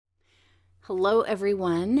Hello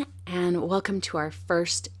everyone, and welcome to our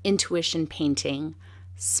first intuition painting.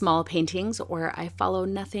 Small paintings where I follow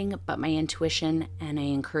nothing but my intuition, and I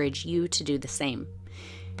encourage you to do the same.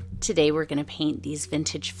 Today we're going to paint these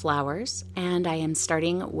vintage flowers, and I am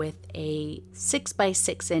starting with a 6 by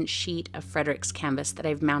 6 inch sheet of Frederick's canvas that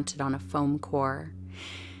I've mounted on a foam core.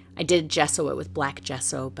 I did gesso it with black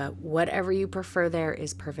gesso, but whatever you prefer there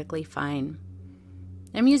is perfectly fine.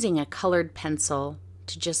 I'm using a colored pencil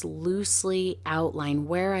to just loosely outline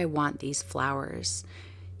where I want these flowers.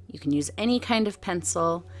 You can use any kind of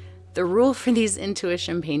pencil. The rule for these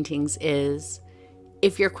intuition paintings is,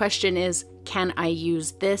 if your question is, can I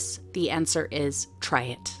use this? The answer is, try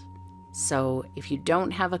it. So if you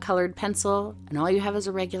don't have a colored pencil and all you have is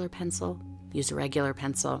a regular pencil, use a regular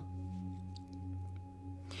pencil.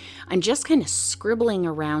 I'm just kind of scribbling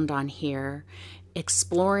around on here,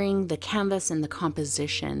 exploring the canvas and the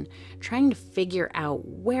composition, trying to figure out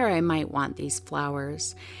where I might want these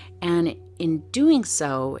flowers. And in doing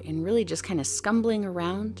so, in really just kind of scumbling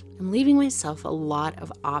around, I'm leaving myself a lot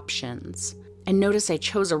of options. And notice I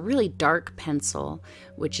chose a really dark pencil,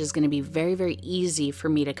 which is going to be very, very easy for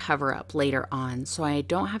me to cover up later on. So I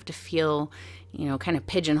don't have to feel, kind of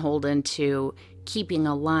pigeonholed into keeping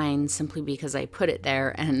a line simply because I put it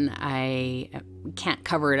there and I can't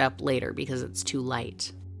cover it up later because it's too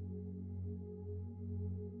light.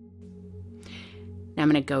 Now I'm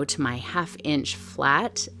going to go to my 1/2 inch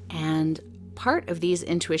flat, and part of these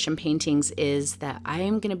intuition paintings is that I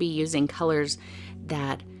am going to be using colors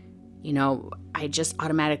that, I just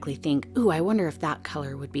automatically think, ooh, I wonder if that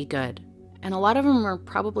color would be good. And a lot of them are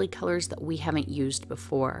probably colors that we haven't used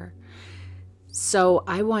before. So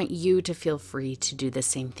I want you to feel free to do the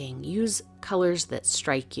same thing. Use colors that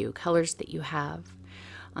strike you, colors that you have.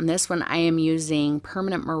 On this one, I am using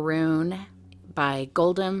Permanent Maroon by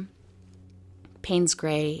Golden, Payne's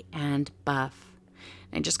Gray, and Buff.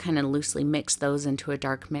 I just kind of loosely mix those into a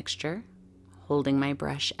dark mixture, holding my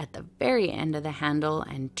brush at the very end of the handle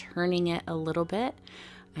and turning it a little bit.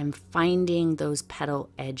 I'm finding those petal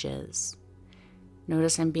edges.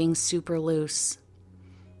 Notice I'm being super loose.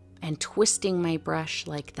 And twisting my brush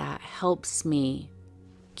like that helps me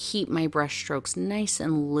keep my brush strokes nice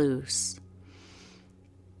and loose.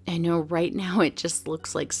 I know right now it just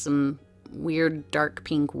looks like some weird dark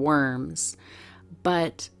pink worms,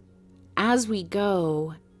 but as we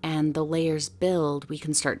go and the layers build, we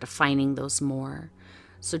can start defining those more.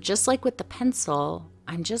 So just like with the pencil,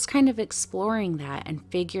 I'm just kind of exploring that and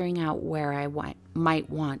figuring out where I might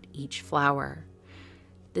want each flower.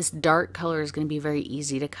 This dark color is going to be very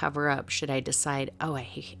easy to cover up should I decide, oh, I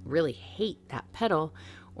really hate that petal,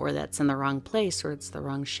 or that's in the wrong place, or it's the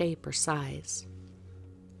wrong shape or size.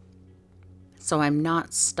 So I'm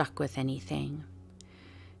not stuck with anything.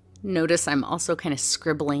 Notice I'm also kind of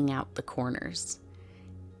scribbling out the corners.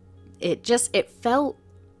 It felt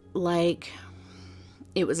like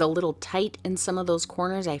it was a little tight in some of those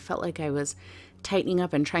corners. I felt like I was tightening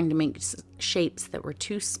up and trying to make shapes that were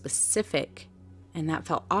too specific, and that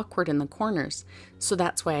felt awkward in the corners. So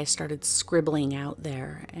that's why I started scribbling out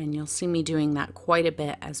there, and you'll see me doing that quite a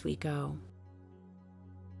bit as we go.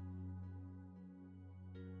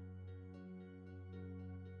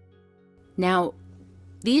 Now,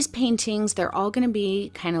 these paintings, they're all going to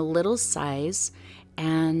be kind of little size,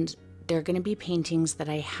 and they're going to be paintings that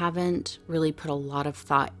I haven't really put a lot of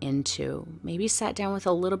thought into. Maybe sat down with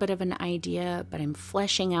a little bit of an idea, but I'm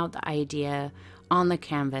fleshing out the idea on the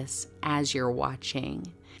canvas as you're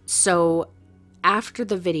watching. So after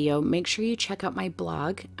the video, make sure you check out my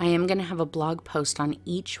blog. I am going to have a blog post on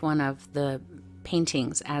each one of the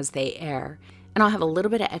paintings as they air. And I'll have a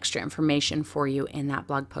little bit of extra information for you in that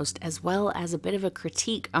blog post, as well as a bit of a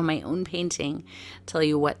critique on my own painting, tell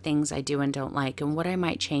you what things I do and don't like and what I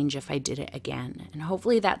might change if I did it again. And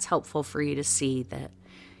hopefully that's helpful for you to see that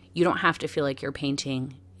you don't have to feel like your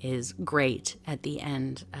painting is great at the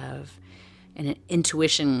end of an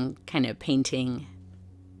intuition kind of painting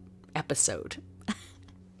episode.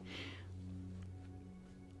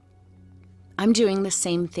 I'm doing the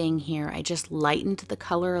same thing here. I just lightened the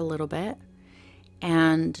color a little bit,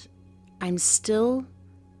 and I'm still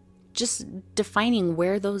just defining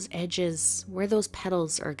where those edges, where those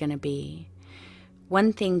petals are going to be.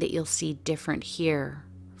 One thing that you'll see different here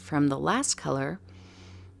from the last color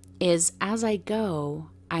is as I go,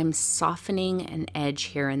 I'm softening an edge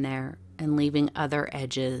here and there and leaving other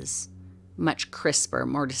edges much crisper,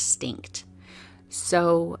 more distinct.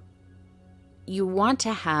 So you want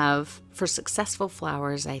to have, for successful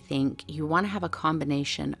flowers, I think, you want to have a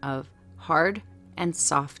combination of hard and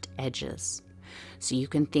soft edges. So you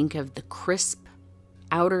can think of the crisp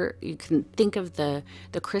outer, you can think of the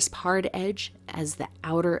crisp hard edge as the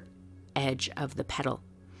outer edge of the petal.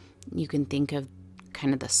 You can think of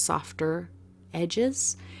kind of the softer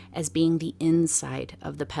edges as being the inside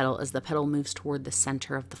of the petal as the petal moves toward the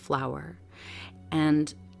center of the flower.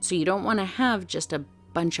 And so you don't want to have just a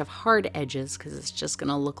bunch of hard edges because it's just going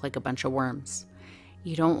to look like a bunch of worms.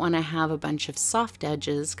 You don't want to have a bunch of soft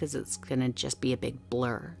edges because it's going to just be a big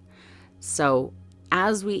blur. So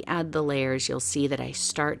as we add the layers, you'll see that I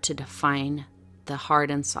start to define the hard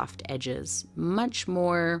and soft edges much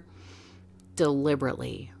more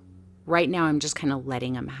deliberately. Right now, I'm just kind of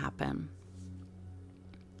letting them happen.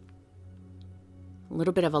 A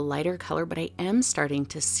little bit of a lighter color, but I am starting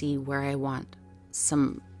to see where I want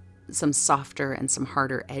some softer and some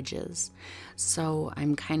harder edges. So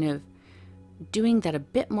I'm kind of doing that a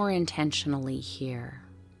bit more intentionally here.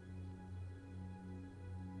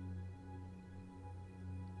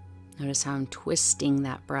 Notice how I'm twisting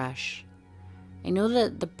that brush. I know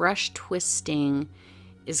that the brush twisting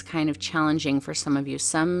is kind of challenging for some of you.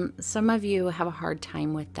 Some of you have a hard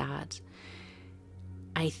time with that.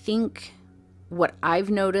 I think what I've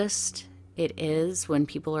noticed it is when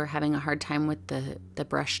people are having a hard time with the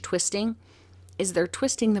brush twisting is they're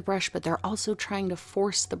twisting the brush, but they're also trying to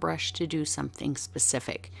force the brush to do something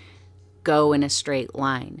specific. Go in a straight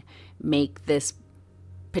line, make this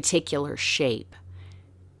particular shape.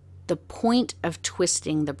 The point of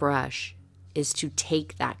twisting the brush is to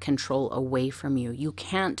take that control away from you. You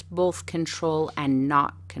can't both control and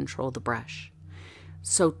not control the brush.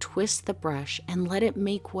 So twist the brush and let it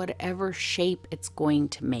make whatever shape it's going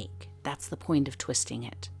to make. That's the point of twisting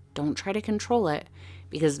it. Don't try to control it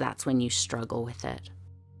because that's when you struggle with it.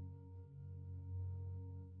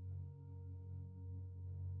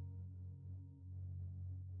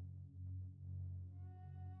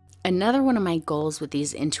 Another one of my goals with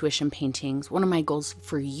these intuition paintings, one of my goals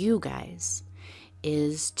for you guys,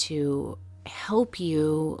 is to help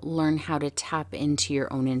you learn how to tap into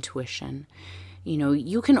your own intuition. You know,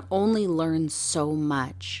 you can only learn so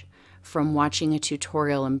much from watching a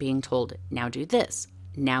tutorial and being told, now do this,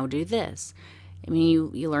 now do this. I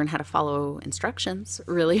mean, you learn how to follow instructions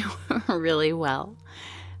really, really well.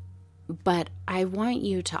 But I want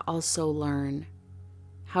you to also learn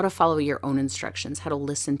how to follow your own instructions, how to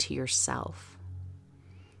listen to yourself.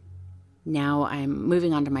 Now I'm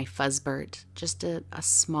moving on to my Fuzzbert, just a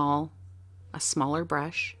smaller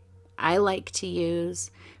brush. I like to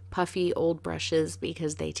use puffy old brushes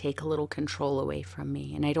because they take a little control away from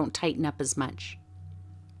me and I don't tighten up as much.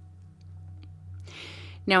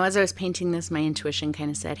 Now, as I was painting this, my intuition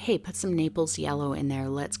kind of said, hey, put some Naples yellow in there.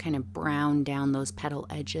 Let's kind of brown down those petal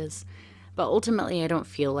edges. But ultimately, I don't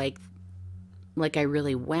feel like I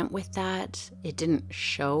really went with that. It didn't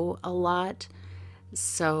show a lot.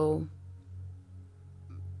 So,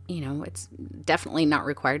 you know, it's definitely not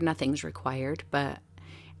required. Nothing's required. But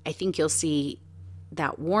I think you'll see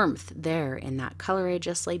that warmth there in that color I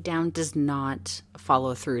just laid down does not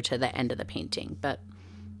follow through to the end of the painting. But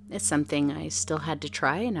it's something I still had to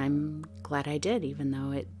try, and I'm glad I did, even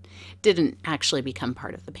though it didn't actually become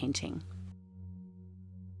part of the painting.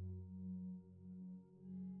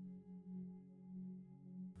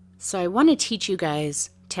 So I want to teach you guys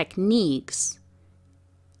techniques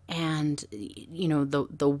and, you know,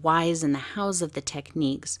 the whys and the hows of the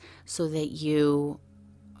techniques so that you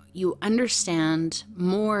understand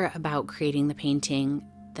more about creating the painting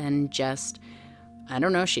than just, I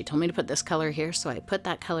don't know, she told me to put this color here, so I put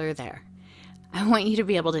that color there. I want you to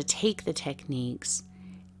be able to take the techniques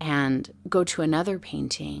and go to another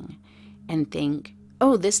painting and think,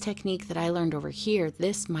 oh, this technique that I learned over here,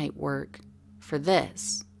 this might work for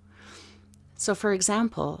this. So for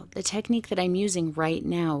example, the technique that I'm using right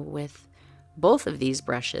now with both of these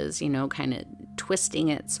brushes, you know, kind of twisting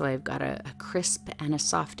it so I've got a crisp and a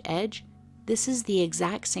soft edge, this is the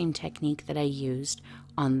exact same technique that I used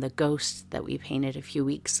on the ghost that we painted a few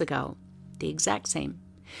weeks ago. The exact same.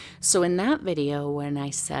 So in that video, when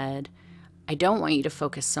I said, I don't want you to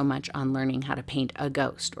focus so much on learning how to paint a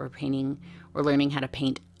ghost or learning how to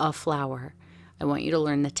paint a flower, I want you to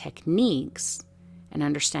learn the techniques and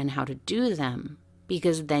understand how to do them,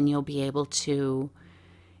 because then you'll be able to,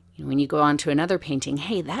 you know, when you go on to another painting,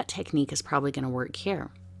 hey, that technique is probably going to work here.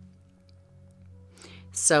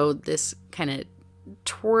 So this kind of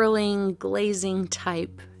twirling, glazing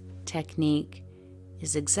type technique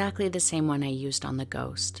is exactly the same one I used on the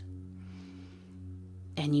ghost.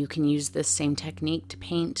 And you can use this same technique to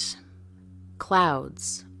paint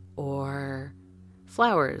clouds or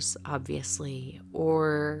flowers, obviously,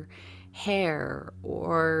 or hair,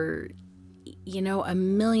 or, you know, a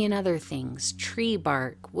million other things, tree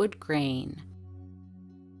bark, wood grain.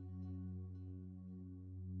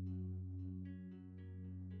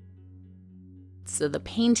 So the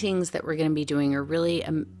paintings that we're going to be doing are really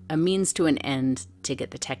a means to an end to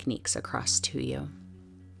get the techniques across to you.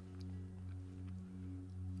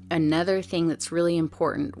 Another thing that's really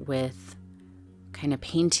important with kind of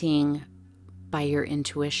painting by your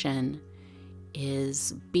intuition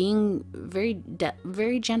is being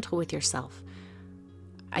very gentle with yourself.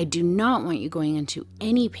 I do not want you going into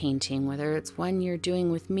any painting, whether it's one you're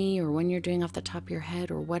doing with me or one you're doing off the top of your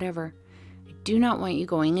head or whatever. I do not want you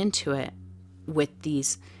going into it with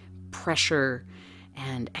these pressure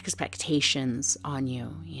and expectations on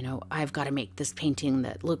you. You know, I've got to make this painting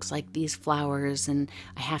that looks like these flowers and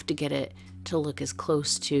I have to get it to look as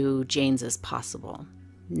close to Jane's as possible.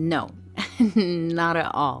 No, not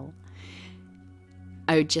at all.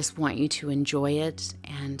 I just want you to enjoy it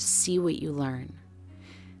and see what you learn.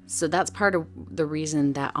 So that's part of the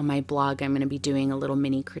reason that on my blog I'm going to be doing a little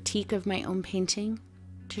mini critique of my own painting,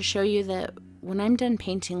 to show you that when I'm done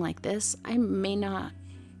painting like this, I may not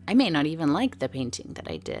even like the painting that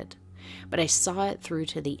I did, but I saw it through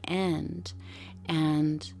to the end.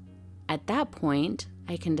 And at that point,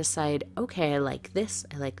 I can decide, okay, I like this,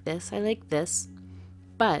 I like this, I like this,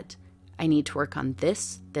 but I need to work on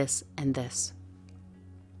this, this, and this.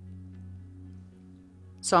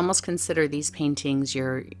 So almost consider these paintings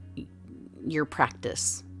your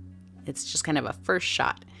practice. It's just kind of a first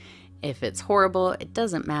shot. If it's horrible, it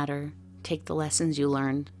doesn't matter. Take the lessons you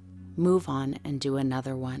learned, move on, and do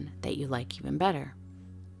another one that you like even better.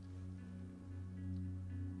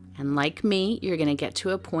 And like me, you're going to get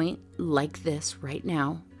to a point like this right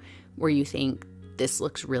now where you think, this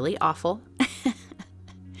looks really awful.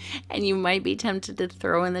 And you might be tempted to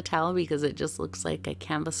throw in the towel because it just looks like a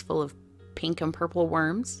canvas full of pink and purple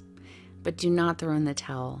worms. But do not throw in the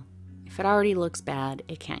towel. If it already looks bad,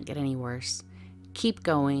 it can't get any worse. Keep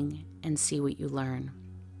going and see what you learn.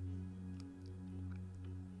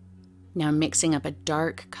 Now I'm mixing up a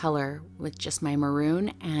dark color with just my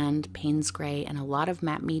maroon and Payne's gray and a lot of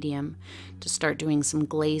matte medium to start doing some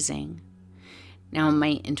glazing. Now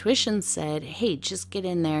my intuition said, hey, just get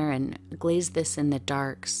in there and glaze this in the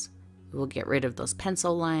darks. It will get rid of those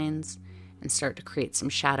pencil lines and start to create some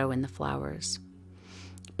shadow in the flowers.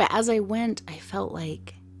 But as I went, I felt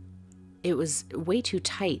like it was way too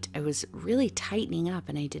tight. I was really tightening up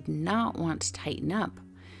and I did not want to tighten up.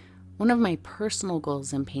 One of my personal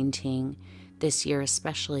goals in painting this year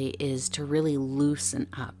especially is to really loosen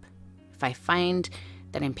up. If I find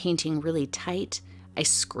that I'm painting really tight, I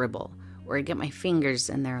scribble or I get my fingers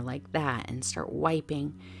in there like that and start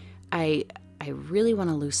wiping. I really want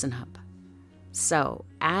to loosen up. So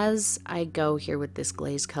as I go here with this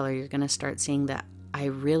glaze color, you're going to start seeing that I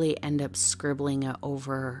really end up scribbling it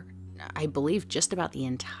over, I believe, just about the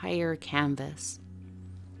entire canvas.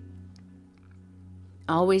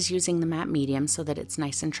 Always using the matte medium so that it's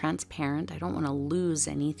nice and transparent. I don't want to lose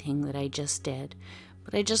anything that I just did,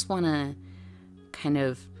 but I just want to kind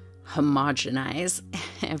of homogenize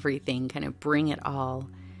everything, kind of bring it all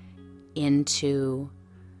into,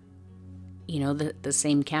 you know, the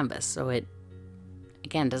same canvas. So it,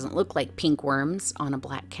 again, doesn't look like pink worms on a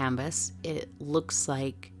black canvas. It looks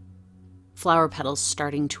like flower petals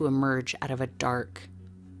starting to emerge out of a dark,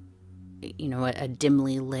 you know, a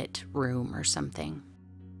dimly lit room or something.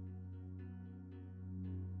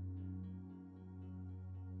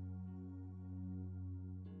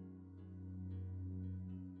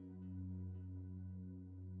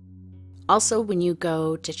 Also, when you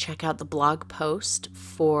go to check out the blog post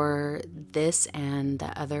for this and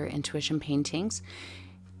the other intuition paintings,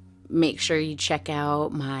 make sure you check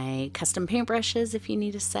out my custom paintbrushes if you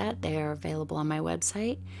need a set. They are available on my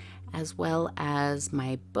website, as well as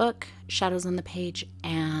my book, Shadows on the Page,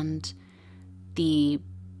 and the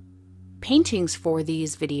paintings for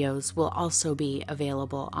these videos will also be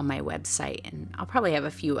available on my website. And I'll probably have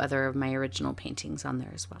a few other of my original paintings on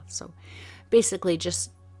there as well. So basically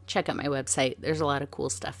just check out my website. There's a lot of cool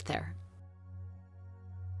stuff there.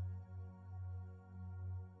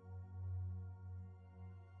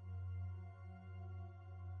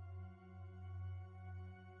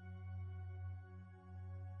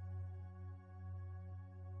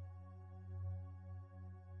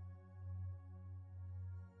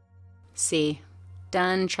 See,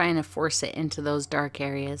 done trying to force it into those dark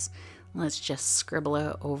areas. Let's just scribble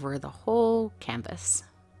it over the whole canvas.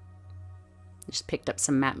 Just picked up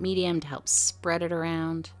some matte medium to help spread it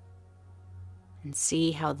around and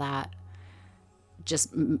see how that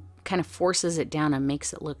just kind of forces it down and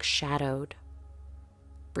makes it look shadowed.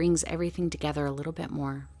 Brings everything together a little bit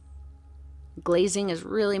more. Glazing is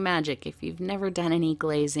really magic. If you've never done any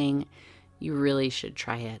glazing, you really should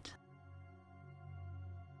try it.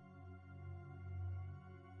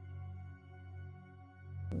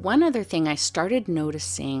 one other thing I started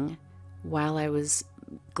noticing while I was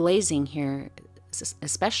glazing here,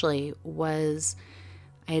 especially, was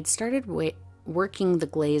I had started working the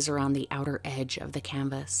glaze around the outer edge of the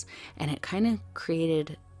canvas, and it kind of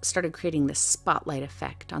started creating this spotlight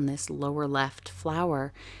effect on this lower left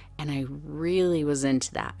flower, and I really was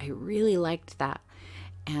into that. I really liked that.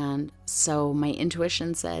 And so my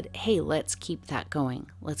intuition said, hey, let's keep that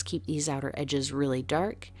going. Let's keep these outer edges really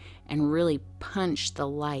dark and really punch the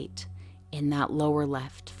light in that lower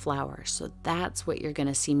left flower. So that's what you're going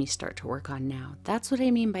to see me start to work on now. That's what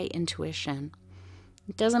I mean by intuition.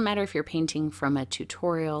 It doesn't matter if you're painting from a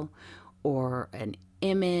tutorial or an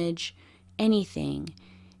image, anything.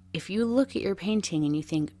 If you look at your painting and you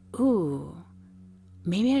think, ooh,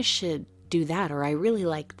 maybe I should do that, or I really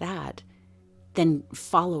like that, then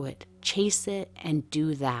follow it, chase it, and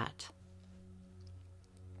do that.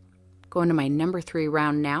 Going to my number 3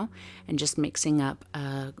 round now and just mixing up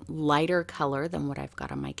a lighter color than what I've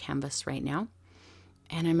got on my canvas right now.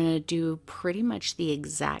 And I'm going to do pretty much the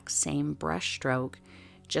exact same brush stroke,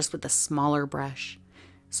 just with a smaller brush.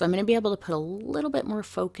 So I'm going to be able to put a little bit more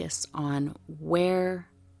focus on where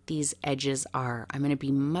these edges are. I'm going to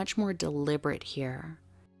be much more deliberate here.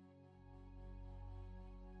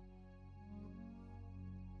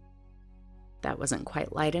 That wasn't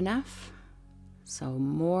quite light enough, so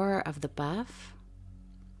more of the buff.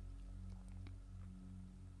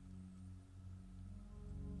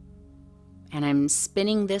 And I'm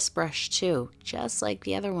spinning this brush too, just like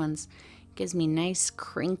the other ones. It gives me nice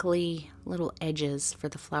crinkly little edges for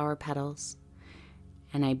the flower petals.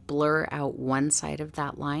 And I blur out one side of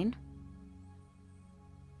that line,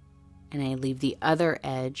 and I leave the other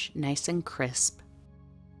edge nice and crisp.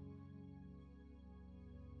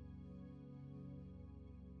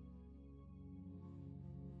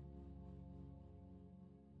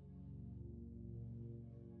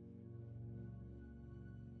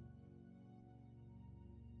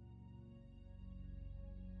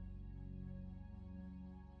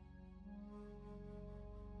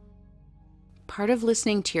 Part of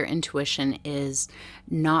listening to your intuition is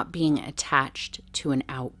not being attached to an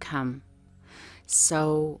outcome.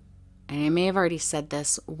 So, and I may have already said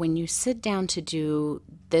this, when you sit down to do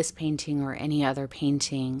this painting or any other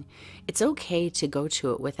painting, it's okay to go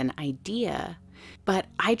to it with an idea, but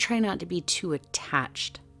I try not to be too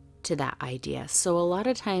attached to that idea. So a lot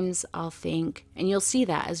of times I'll think, and you'll see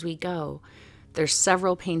that as we go, there's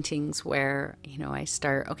several paintings where, I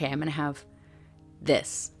start, okay, I'm going to have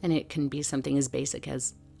this, and it can be something as basic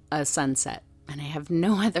as a sunset, and I have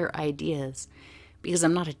no other ideas because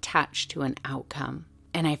I'm not attached to an outcome.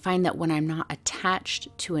 And I find that when I'm not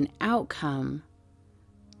attached to an outcome,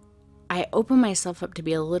 I open myself up to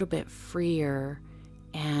be a little bit freer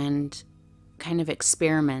and kind of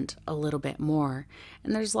experiment a little bit more,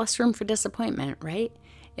 and there's less room for disappointment, right?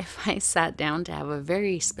 If I sat down to have a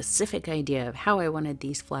very specific idea of how I wanted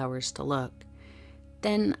these flowers to look,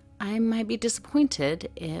 then I might be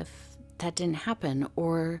disappointed if that didn't happen,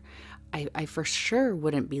 or I for sure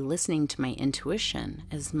wouldn't be listening to my intuition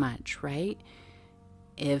as much, right?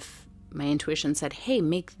 If my intuition said, hey,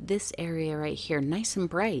 make this area right here nice and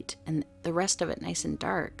bright and the rest of it nice and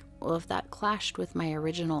dark. Well, if that clashed with my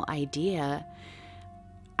original idea,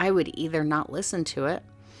 I would either not listen to it,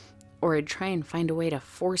 or I'd try and find a way to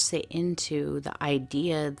force it into the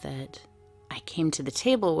idea that I came to the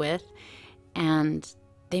table with, and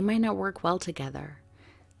they might not work well together.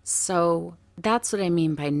 So that's what I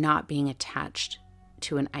mean by not being attached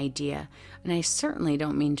to an idea. And I certainly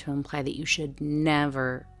don't mean to imply that you should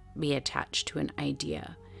never be attached to an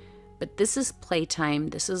idea. But this is playtime,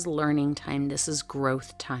 this is learning time, this is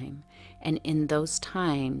growth time. And in those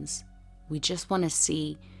times, we just want to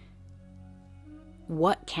see,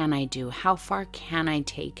 what can I do? How far can I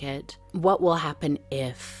take it? What will happen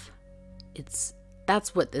if?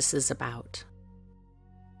 That's what this is about.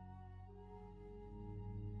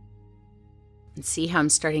 And see how I'm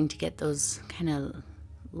starting to get those kind of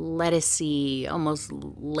lettucey, almost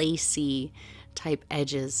lacy type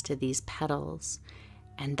edges to these petals.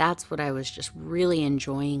 And that's what I was just really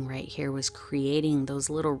enjoying right here, was creating those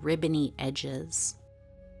little ribbony edges.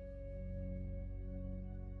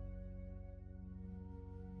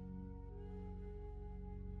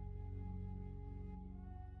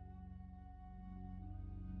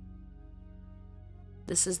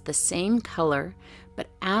 This is the same color, but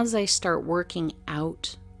as I start working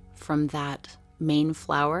out from that main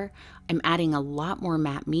flower, I'm adding a lot more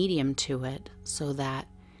matte medium to it, so that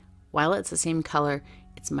while it's the same color,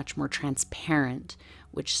 it's much more transparent,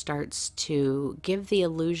 which starts to give the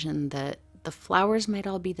illusion that the flowers might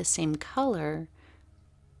all be the same color,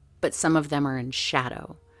 but some of them are in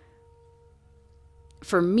shadow.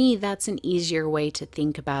 for me, that's an easier way to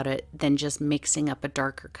think about it than just mixing up a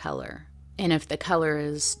darker color. And if the color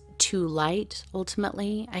is too light,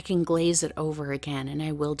 ultimately, I can glaze it over again, and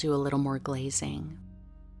I will do a little more glazing.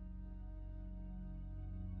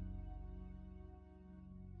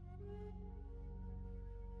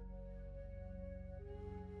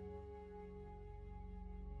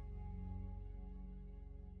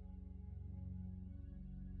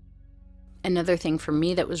 Another thing for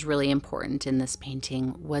me that was really important in this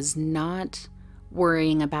painting was not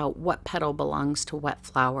worrying about what petal belongs to what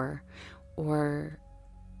flower, or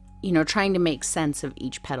trying to make sense of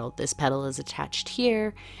each petal. This petal is attached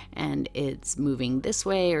here and it's moving this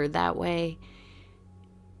way or that way.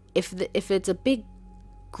 If it's a big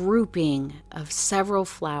grouping of several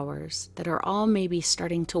flowers that are all maybe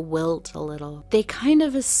starting to wilt a little, they kind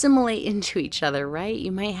of assimilate into each other, right?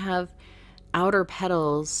 You might have outer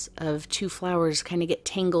petals of two flowers kind of get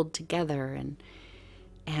tangled together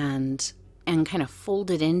and kind of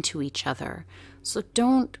folded into each other. So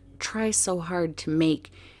don't try so hard to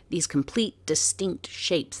make these complete distinct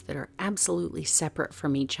shapes that are absolutely separate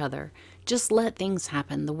from each other. Just let things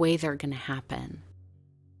happen the way they're going to happen.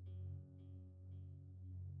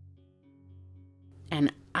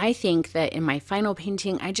 And I think that in my final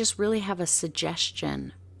painting, I just really have a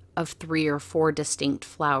suggestion of 3 or 4 distinct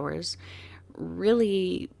flowers.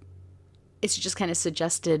 Really, it's just kind of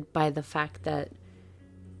suggested by the fact that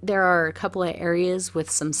there are a couple of areas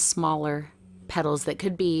with some smaller petals that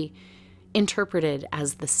could be interpreted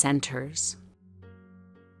as the centers.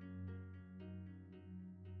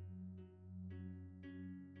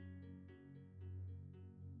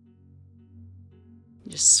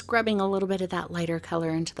 Just scrubbing a little bit of that lighter color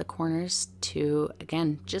into the corners to,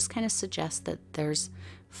 again, just kind of suggest that there's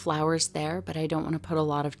flowers there, but I don't want to put a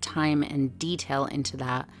lot of time and detail into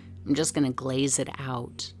that. I'm just going to glaze it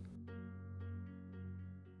out.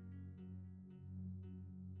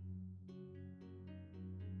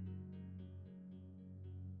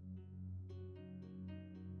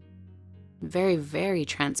 Very, very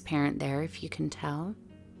transparent there, if you can tell.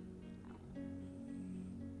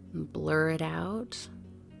 Blur it out.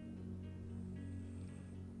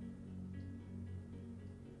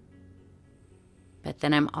 But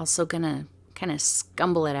then I'm also gonna kind of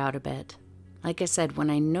scumble it out a bit. Like I said, when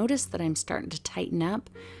I notice that I'm starting to tighten up,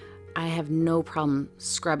 I have no problem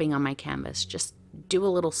scrubbing on my canvas. Just do a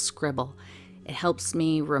little scribble. It helps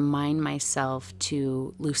me remind myself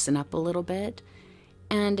to loosen up a little bit,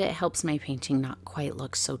 and it helps my painting not quite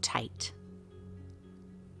look so tight.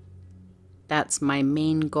 That's my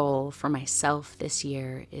main goal for myself this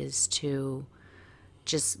year, is to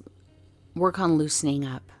just work on loosening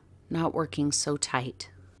up, not working so tight.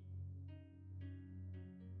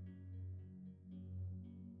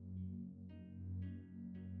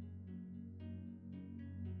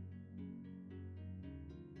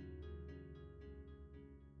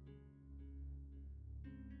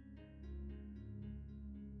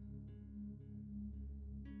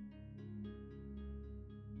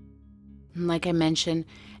 And like I mentioned,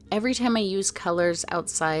 every time I use colors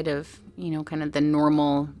outside of, kind of the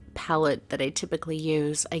normal palette that I typically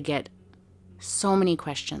use, I get so many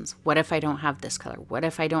questions. What if I don't have this color? What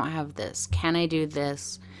if I don't have this? Can I do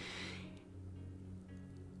this?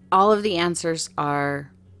 All of the answers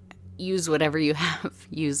are use whatever you have,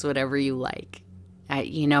 use whatever you like.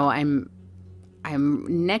 I'm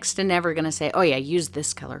next to never going to say, oh yeah, use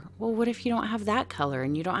this color. Well, what if you don't have that color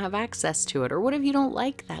and you don't have access to it? Or what if you don't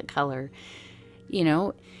like that color?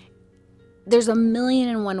 There's a million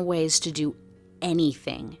and one ways to do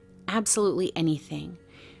anything, absolutely anything.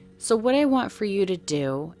 So what I want for you to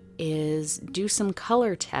do is do some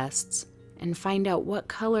color tests and find out what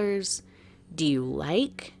colors do you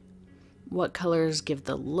like, what colors give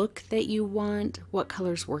the look that you want, what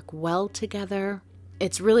colors work well together.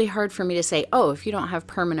 It's really hard for me to say, oh, if you don't have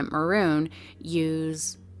permanent maroon,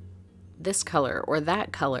 use this color or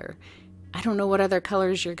that color. I don't know what other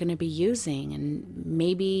colors you're going to be using, and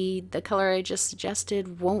maybe the color I just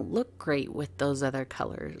suggested won't look great with those other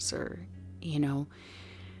colors, or,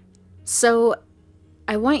 So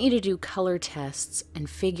I want you to do color tests and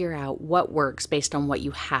figure out what works based on what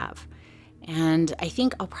you have. And I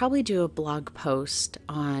think I'll probably do a blog post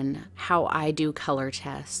on how I do color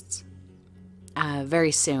tests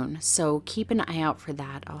very soon. So keep an eye out for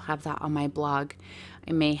that. I'll have that on my blog.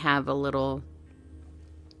 I may have a little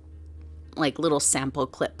sample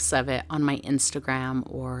clips of it on my Instagram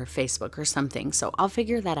or Facebook or something. So I'll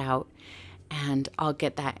figure that out and I'll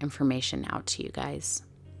get that information out to you guys.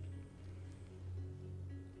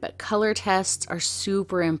 But color tests are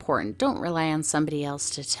super important. Don't rely on somebody else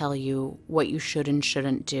to tell you what you should and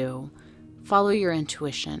shouldn't do. Follow your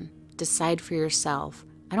intuition. Decide for yourself.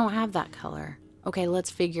 I don't have that color. Okay, let's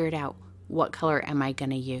figure it out. What color am I going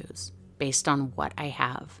to use based on what I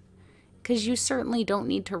have? Because you certainly don't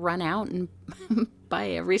need to run out and buy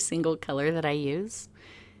every single color that I use.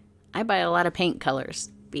 I buy a lot of paint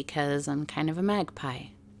colors because I'm kind of a magpie.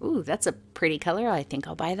 Ooh, that's a pretty color. I think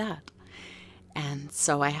I'll buy that. And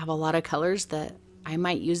so I have a lot of colors that I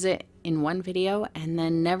might use it in one video and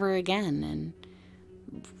then never again. And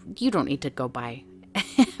you don't need to go buy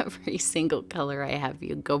every single color I have.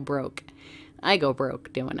 You go broke. I go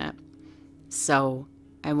broke doing it. So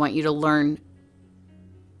I want you to learn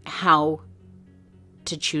how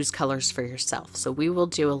to choose colors for yourself. So we will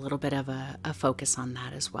do a little bit of a focus on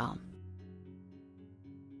that as well.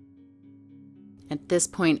 At this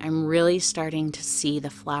point, I'm really starting to see the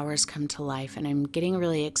flowers come to life, and I'm getting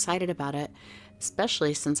really excited about it,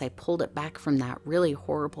 especially since I pulled it back from that really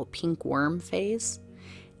horrible pink worm phase.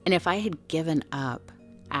 And if I had given up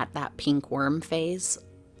at that pink worm phase,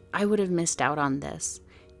 I would have missed out on this.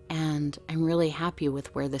 And I'm really happy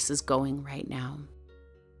with where this is going right now.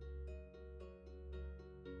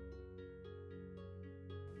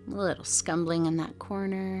 A little scumbling in that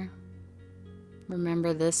corner.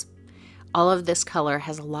 Remember this, all of this color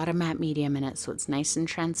has a lot of matte medium in it, so it's nice and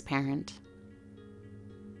transparent.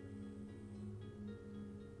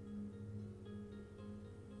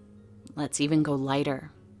 Let's even go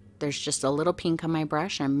lighter. There's just a little pink on my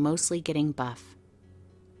brush. I'm mostly getting buff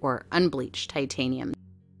or unbleached titanium.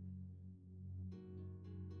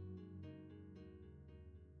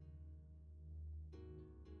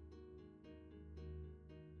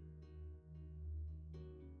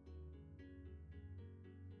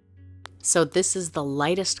 So this is the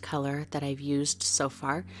lightest color that I've used so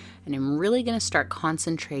far, and I'm really going to start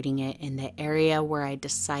concentrating it in the area where I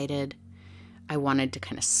decided I wanted to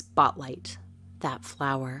kind of spotlight that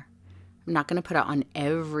flower. I'm not going to put it on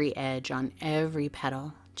every edge, on every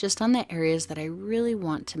petal, just on the areas that I really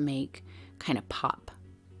want to make kind of pop.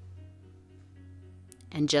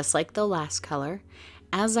 And just like the last color,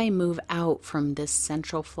 as I move out from this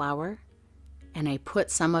central flower and I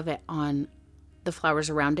put some of it on the flowers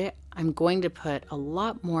around it, I'm going to put a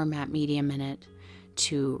lot more matte medium in it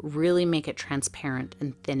to really make it transparent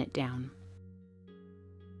and thin it down.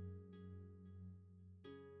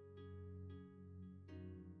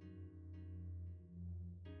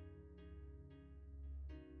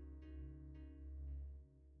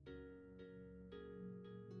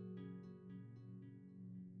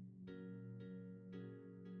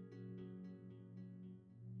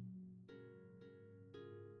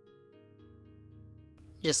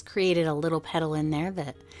 Just created a little petal in there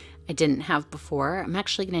that I didn't have before. I'm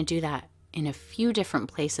actually going to do that in a few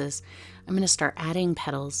different places. I'm going to start adding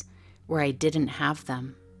petals where I didn't have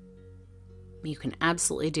them. You can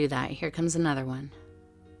absolutely do that. Here comes another one.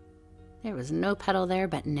 There was no petal there,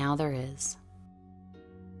 but now there is.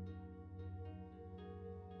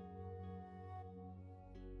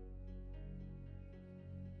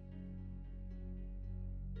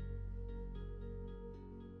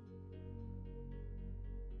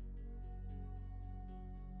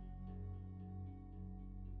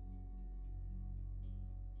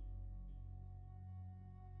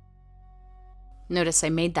 Notice I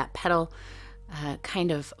made that petal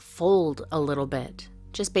kind of fold a little bit,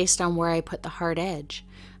 just based on where I put the hard edge.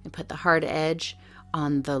 I put the hard edge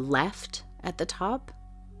on the left at the top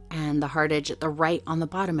and the hard edge at the right on the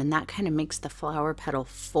bottom, and that kind of makes the flower petal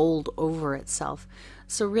fold over itself.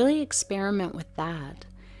 So really experiment with that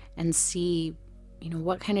and see,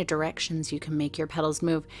 what kind of directions you can make your petals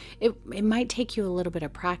move. It might take you a little bit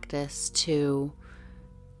of practice to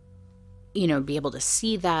be able to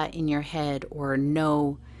see that in your head or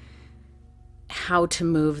know how to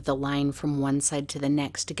move the line from one side to the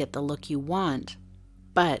next to get the look you want.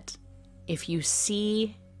 But if you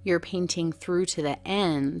see your painting through to the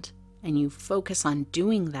end and you focus on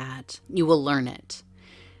doing that, you will learn it.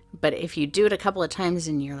 But if you do it a couple of times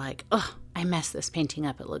and you're like, oh, I messed this painting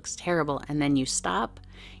up, it looks terrible, and then you stop,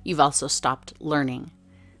 you've also stopped learning.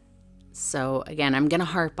 So again, I'm going to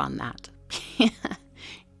harp on that.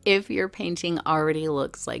 If your painting already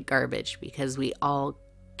looks like garbage, because we all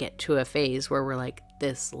get to a phase where we're like,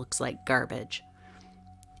 this looks like garbage.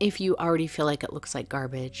 If you already feel like it looks like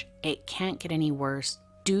garbage, it can't get any worse.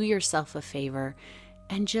 Do yourself a favor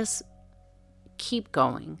and just keep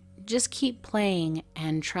going. Just keep playing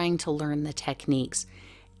and trying to learn the techniques.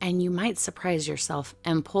 And you might surprise yourself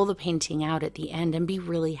and pull the painting out at the end and be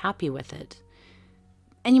really happy with it.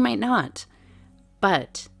 And you might not.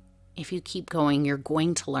 But if you keep going, you're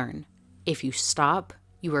going to learn. If you stop,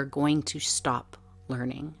 you are going to stop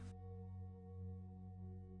learning.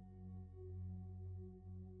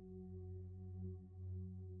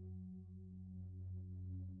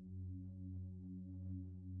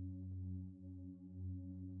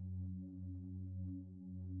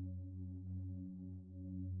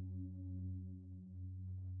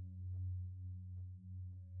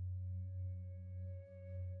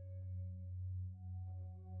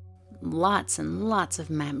 lots and lots of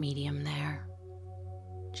matte medium there.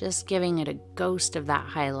 Just giving it a ghost of that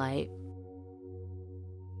highlight.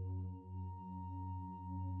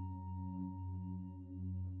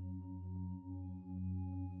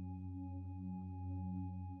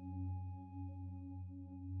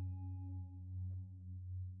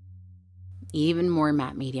 Even more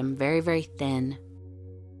matte medium, very, very thin.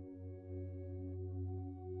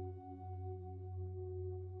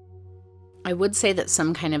 I would say that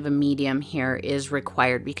some kind of a medium here is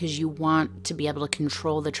required because you want to be able to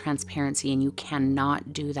control the transparency, and you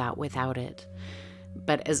cannot do that without it.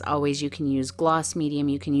 But as always, you can use gloss medium,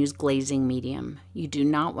 you can use glazing medium. You do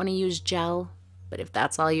not want to use gel, but if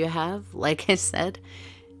that's all you have, like I said,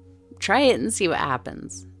 try it and see what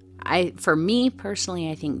happens. For me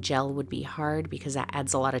personally, I think gel would be hard because that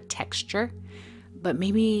adds a lot of texture, but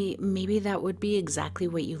maybe that would be exactly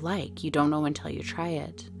what you like. You don't know until you try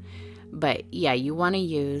it. But yeah, you want to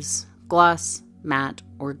use gloss, matte,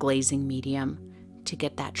 or glazing medium to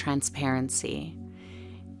get that transparency.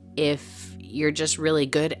 If you're just really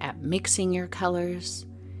good at mixing your colors,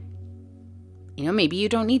 maybe you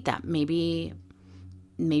don't need that. Maybe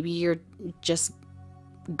you're just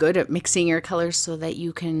good at mixing your colors so that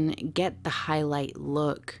you can get the highlight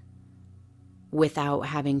look without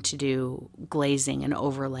having to do glazing and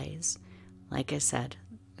overlays. Like I said,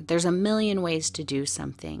 there's a million ways to do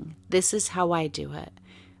something. This is how I do it,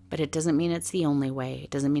 but it doesn't mean it's the only way. It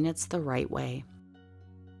doesn't mean it's the right way.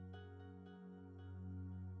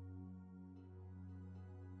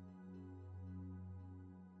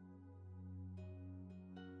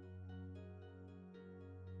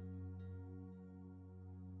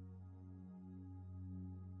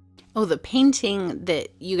 Oh, the painting that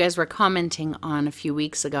you guys were commenting on a few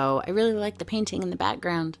weeks ago, I really like the painting in the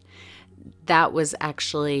background. That was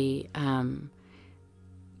actually a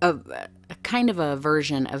kind of a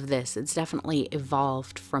version of this. It's definitely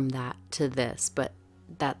evolved from that to this, but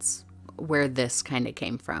that's where this kind of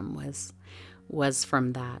came from, was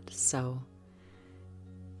from that. So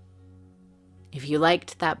if you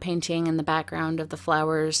liked that painting in the background of the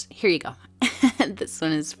flowers, here you go. This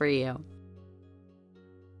one is for you.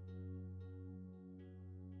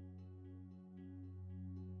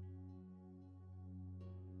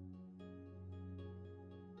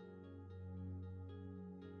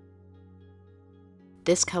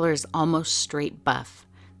 This color is almost straight buff.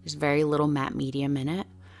 There's very little matte medium in it.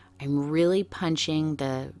 I'm really punching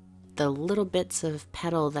the little bits of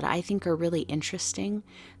petal that I think are really interesting,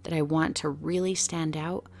 that I want to really stand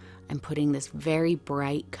out. I'm putting this very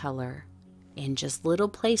bright color in just little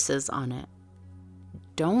places on it.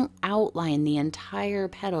 Don't outline the entire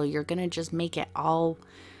petal. You're gonna just make it all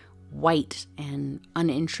white and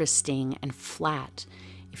uninteresting and flat.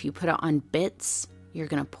 If you put it on bits, you're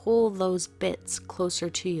going to pull those bits closer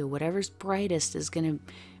to you. Whatever's brightest is going to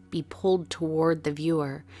be pulled toward the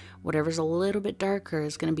viewer. Whatever's a little bit darker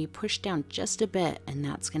is going to be pushed down just a bit, and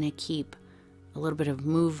that's going to keep a little bit of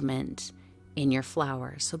movement in your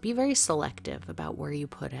flower. So be very selective about where you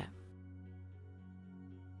put it.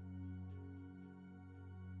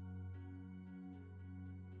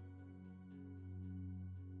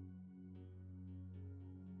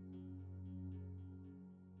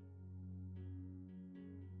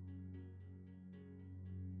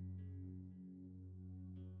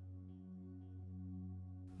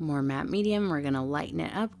 More matte medium, we're going to lighten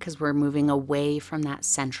it up because we're moving away from that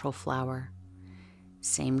central flower.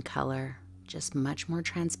 Same color, just much more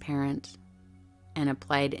transparent and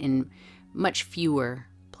applied in much fewer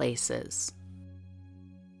places.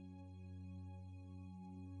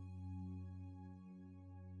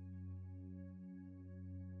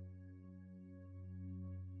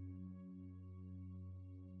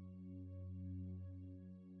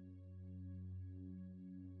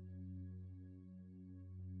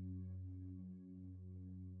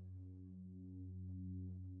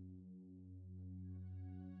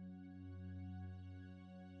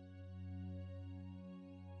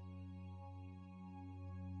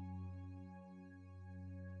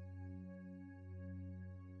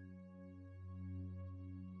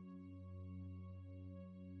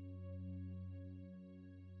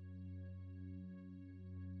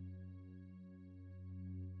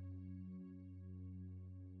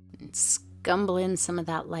 Scumble in some of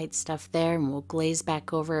that light stuff there, and we'll glaze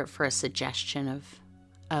back over it for a suggestion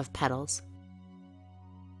of petals.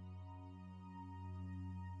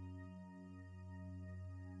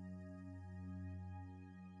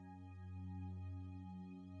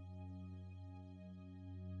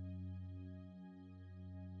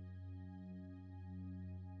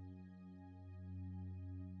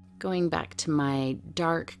 Going back to my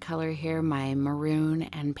dark color here, my maroon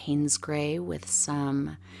and Payne's gray with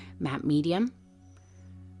some matte medium.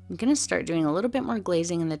 I'm going to start doing a little bit more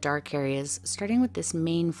glazing in the dark areas, starting with this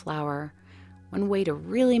main flower. One way to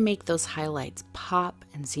really make those highlights pop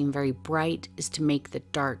and seem very bright is to make the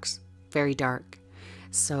darks very dark.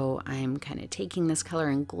 So I'm kind of taking this color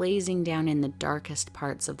and glazing down in the darkest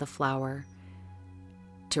parts of the flower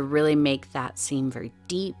to really make that seem very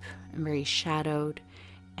deep and very shadowed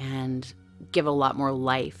and give a lot more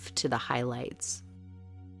life to the highlights.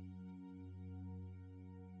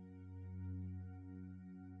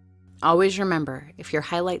 Always remember, if your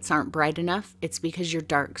highlights aren't bright enough, it's because your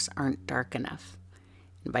darks aren't dark enough.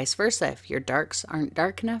 And vice versa, if your darks aren't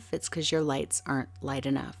dark enough, it's because your lights aren't light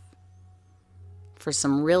enough. For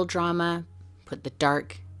some real drama, put the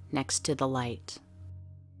dark next to the light.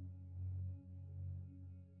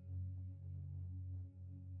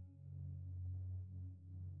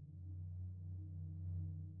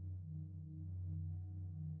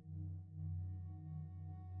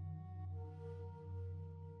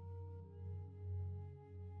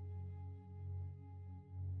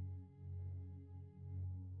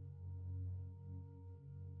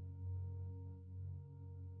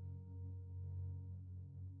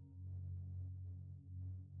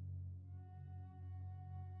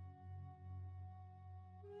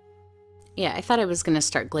 Yeah, I thought I was going to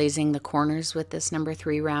start glazing the corners with this number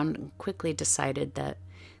 3 round and quickly decided that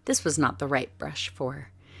this was not the right brush for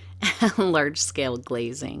large scale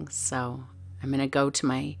glazing. So I'm going to go to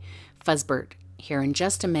my Fuzzbert here in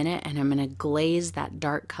just a minute and I'm going to glaze that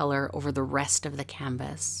dark color over the rest of the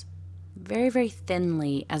canvas. Very, very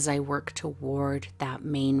thinly as I work toward that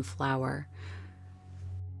main flower.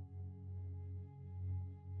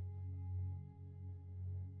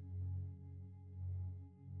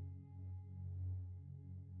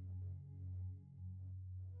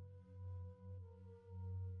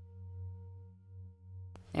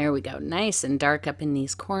 There we go, nice and dark up in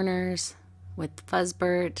these corners with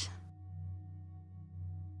Fuzzbert.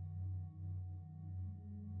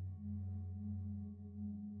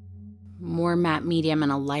 More matte medium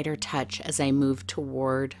and a lighter touch as I move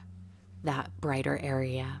toward that brighter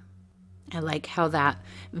area. I like how that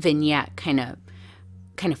vignette kind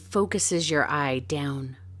of focuses your eye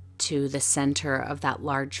down to the center of that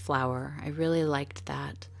large flower. I really liked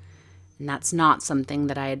that. And that's not something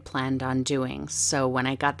that I had planned on doing. So when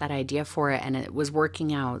I got that idea for it and it was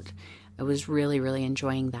working out, I was really, really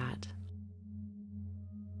enjoying that.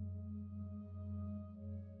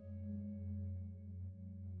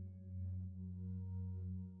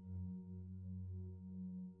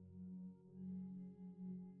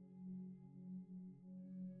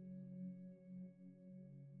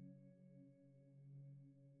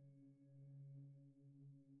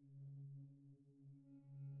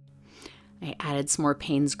 I added some more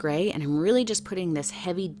Payne's gray and I'm really just putting this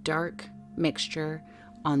heavy dark mixture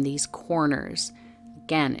on these corners.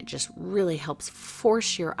 Again, it just really helps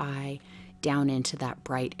force your eye down into that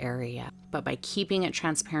bright area. But by keeping it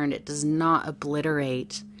transparent, it does not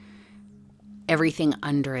obliterate everything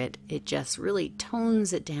under it. It just really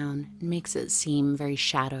tones it down and makes it seem very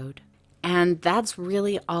shadowed. And that's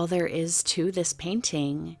really all there is to this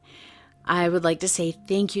painting. I would like to say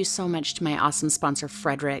thank you so much to my awesome sponsor,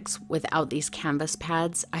 Frederick's. Without these canvas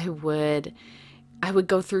pads, I would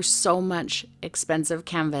go through so much expensive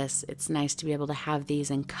canvas. It's nice to be able to have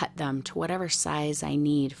these and cut them to whatever size I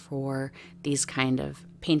need for these kind of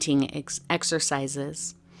painting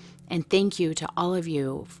exercises. And thank you to all of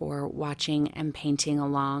you for watching and painting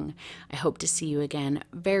along. I hope to see you again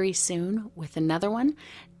very soon with another one.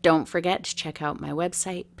 Don't forget to check out my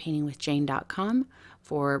website, paintingwithjane.com,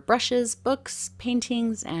 for brushes, books,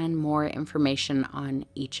 paintings, and more information on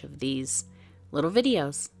each of these little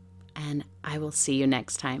videos. And I will see you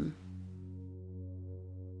next time.